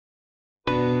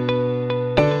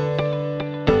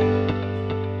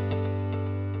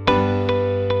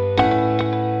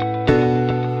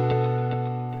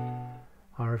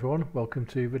everyone, welcome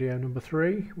to video number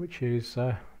 3, which is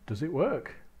does it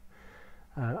work?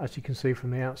 As you can see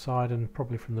from the outside and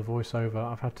probably from the voiceover,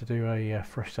 I've had to do a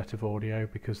fresh set of audio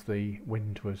because the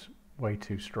wind was way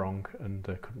too strong and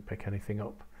couldn't pick anything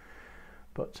up.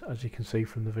 But as you can see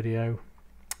from the video,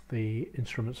 the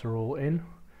instruments are all in.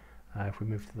 If we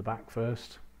move to the back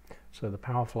first, so the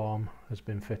PowerFLARM has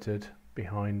been fitted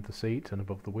behind the seat and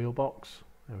above the wheel box.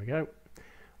 There we go.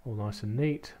 All nice and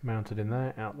neat, mounted in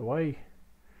there, out the way,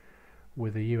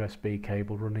 with a USB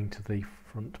cable running to the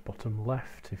front bottom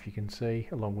left, if you can see,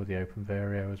 along with the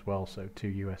OpenVario as well, so 2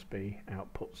 USB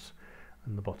outputs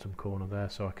in the bottom corner there,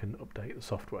 so I can update the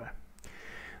software.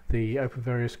 The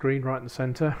OpenVario screen right in the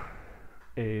centre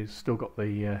is still got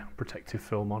the protective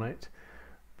film on it,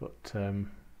 but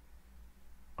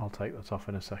I'll take that off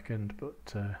in a second,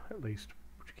 but at least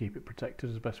to keep it protected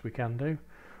as best we can do.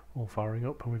 All firing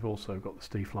up, and we've also got the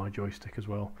SteFLY Joystick as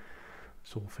well.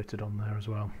 It's all fitted on there as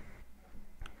well.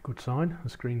 Good sign, the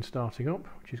screen's starting up,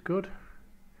 which is good.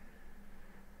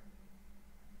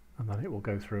 And then it will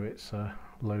go through its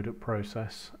load up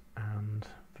process, and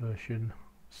version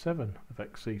 7 of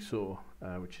XCSoar,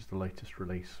 which is the latest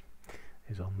release,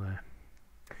 is on there.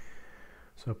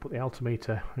 So I'll put the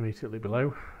altimeter immediately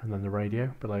below, and then the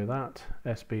radio below that,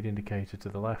 Airspeed Indicator to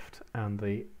the left, and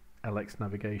the LX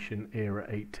navigation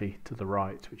ERA80 to the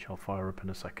right, which I'll fire up in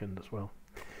a second as well.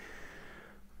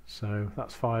 So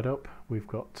that's fired up. We've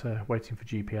got waiting for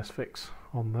GPS fix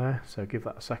on there, so give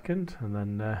that a second and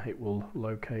then it will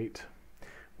locate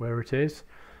where it is.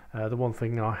 The one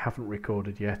thing I haven't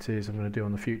recorded yet is I'm going to do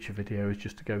on the future video is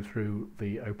just to go through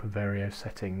the OpenVario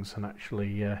settings and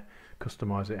actually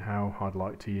customize it how I'd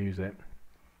like to use it.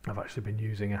 I've actually been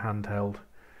using a handheld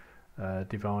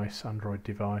device, Android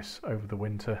device, over the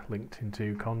winter linked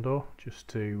into Condor, just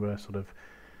to sort of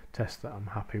test that I'm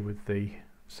happy with the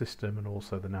system and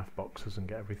also the nav boxes and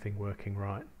get everything working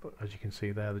right. But as you can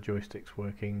see there, the joystick's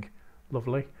working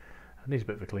lovely. It needs a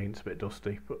bit of a clean, it's a bit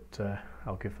dusty, but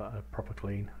I'll give that a proper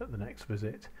clean at the next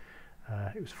visit.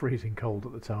 It was freezing cold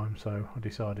at the time, so I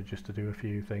decided just to do a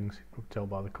few things. You could tell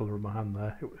by the colour of my hand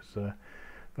there, it was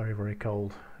very, very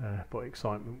cold, but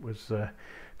excitement was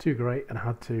too great, and I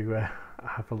had to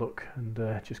have a look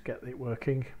and just get it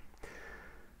working.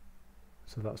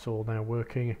 So that's all now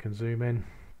working. I can zoom in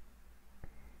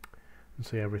and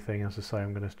see everything. As I say,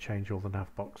 I'm going to change all the nav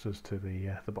boxes to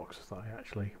the boxes that I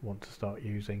actually want to start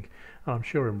using, and I'm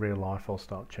sure in real life I'll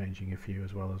start changing a few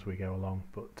as well as we go along,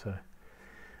 but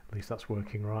at least that's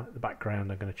working right. The background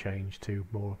I'm going to change to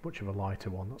much of a lighter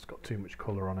one that's got too much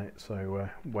colour on it, so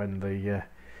when the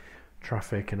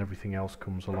traffic and everything else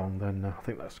comes along, then I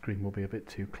think that screen will be a bit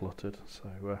too cluttered. So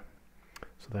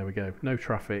there we go. No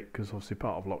traffic, because obviously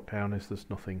part of lockdown is there's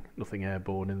nothing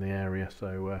airborne in the area,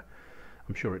 so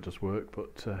I'm sure it does work,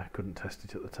 but I couldn't test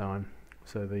it at the time.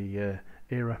 So the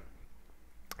ERA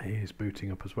is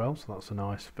booting up as well, so that's a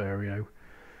nice Vario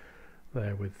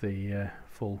there with the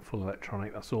full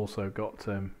electronic. That's also got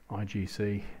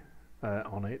IGC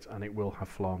on it, and it will have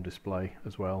FLARM display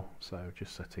as well, so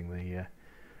just setting the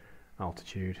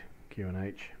altitude,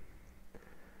 QNH.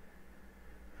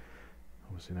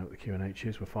 Obviously know what the QNH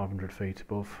is. We're 500 feet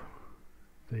above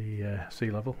the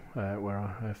sea level where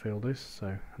our airfield is,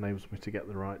 so enables me to get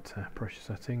the right pressure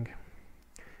setting,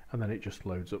 and then it just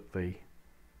loads up the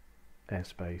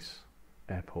airspace,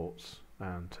 airports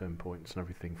and turn points and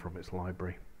everything from its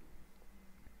library,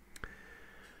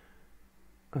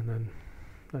 and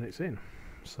then it's in.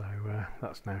 So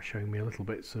that's now showing me a little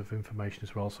bits of information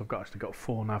as well. So I've actually got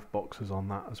 4 nav boxes on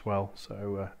that as well.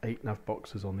 So 8 nav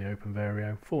boxes on the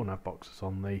OpenVario, 4 nav boxes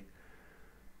on the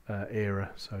ERA,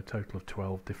 so a total of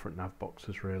 12 different nav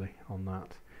boxes really on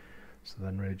that. So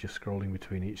then really just scrolling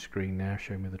between each screen now,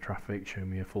 showing me the traffic, showing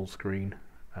me a full screen,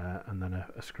 and then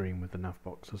a screen with the nav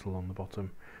boxes along the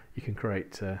bottom. You can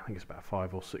create, I think it's about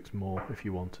 5 or 6 more if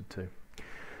you wanted to.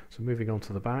 So moving on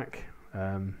to the back.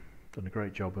 Done a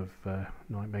great job of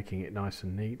making it nice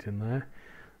and neat in there,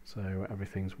 so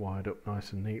everything's wired up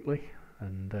nice and neatly,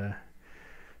 and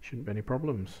shouldn't be any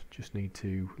problems. Just need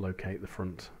to locate the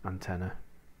front antenna.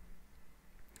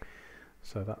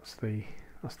 So that's the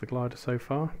glider so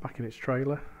far, back in its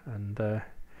trailer, and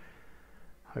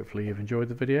hopefully you've enjoyed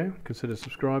the video. Consider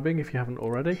subscribing if you haven't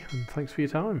already, and thanks for your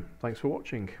time. Thanks for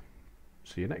watching.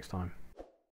 See you next time.